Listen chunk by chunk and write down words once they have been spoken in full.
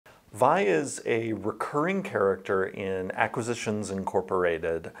Vi is a recurring character in Acquisitions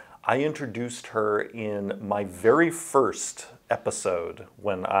Incorporated. I introduced her in my very first episode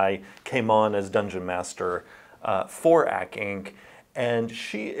when I came on as Dungeon Master for AC Inc. And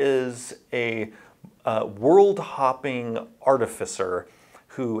she is a world-hopping artificer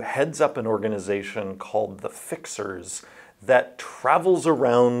who heads up an organization called the Fixers that travels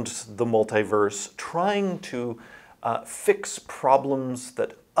around the multiverse trying to fix problems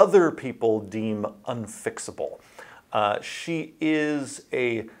that other people deem unfixable. She is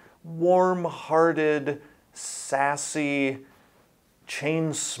a warm-hearted, sassy,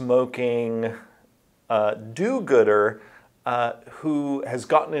 chain-smoking do-gooder who has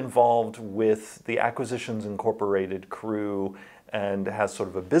gotten involved with the Acquisitions Incorporated crew and has sort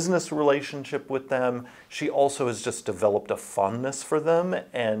of a business relationship with them. She also has just developed a fondness for them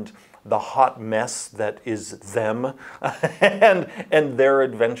and the hot mess that is them and their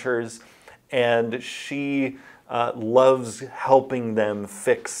adventures. And she loves helping them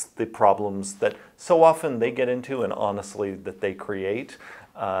fix the problems that so often they get into and honestly that they create.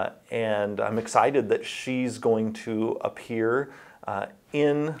 And I'm excited that she's going to appear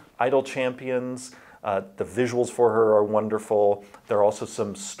in Idle Champions. The visuals for her are wonderful. There are also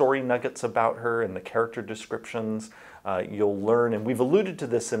some story nuggets about her in the character descriptions. You'll learn, and we've alluded to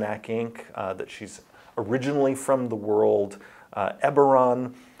this in AC Inc., that she's originally from the world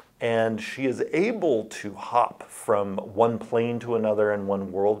Eberron, and she is able to hop from one plane to another and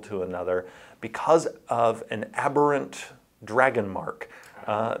one world to another because of an aberrant dragonmark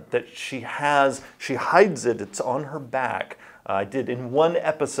that she has. She hides it, it's on her back. I did in one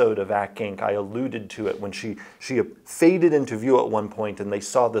episode of AC Inc., I alluded to it when she faded into view at one point and they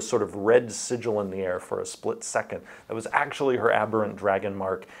saw this sort of red sigil in the air for a split second. That was actually her aberrant dragon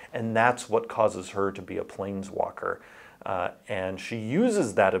mark, and that's what causes her to be a planeswalker. And she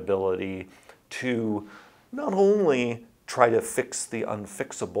uses that ability to not only try to fix the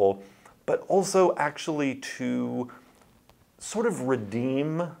unfixable, but also actually to sort of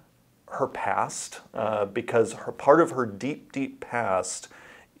redeem her past, because part of her deep, deep past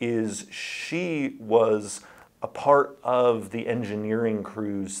is she was a part of the engineering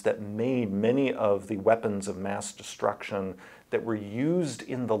crews that made many of the weapons of mass destruction that were used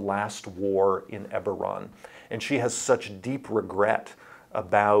in the last war in Eberron. And she has such deep regret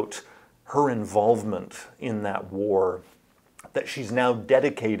about her involvement in that war that she's now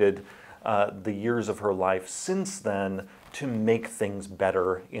dedicated the years of her life since then to make things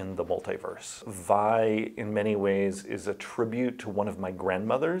better in the multiverse. Vi, in many ways, is a tribute to one of my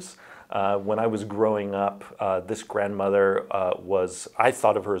grandmothers. When I was growing up, this grandmother I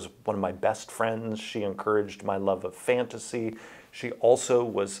thought of her as one of my best friends. She encouraged my love of fantasy. She also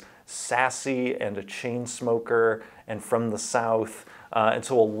was sassy and a chain smoker and from the South. And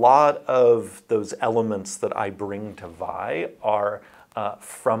so a lot of those elements that I bring to Vi are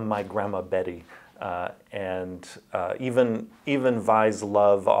from my Grandma Betty. And even Vi's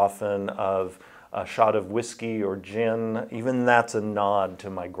love often of a shot of whiskey or gin, even that's a nod to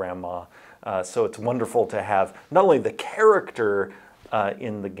my grandma. So it's wonderful to have not only the character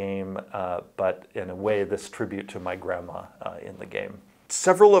in the game, but in a way this tribute to my grandma in the game.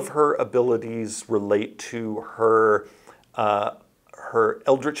 Several of her abilities relate to her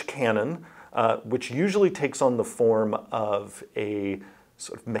Eldritch Cannon, which usually takes on the form of a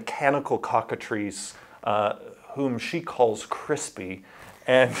sort of mechanical cockatrice whom she calls Crispy.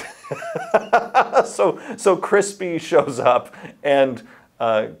 And so Crispy shows up and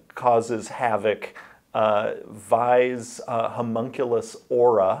causes havoc. Vi's homunculus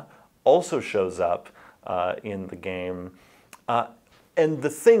aura also shows up in the game. And the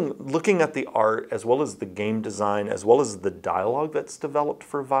thing, looking at the art, as well as the game design, as well as the dialogue that's developed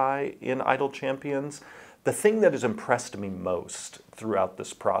for Vi in Idle Champions, the thing that has impressed me most throughout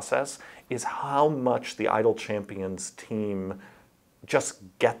this process is how much the Idle Champions team just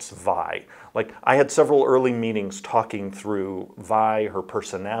gets Vi. Like, I had several early meetings talking through Vi, her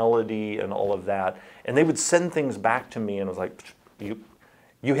personality, and all of that, and they would send things back to me, and I was like,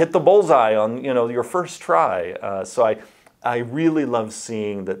 you hit the bullseye on, you know, your first try. So I really love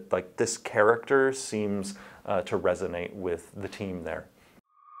seeing that, like, this character seems to resonate with the team there.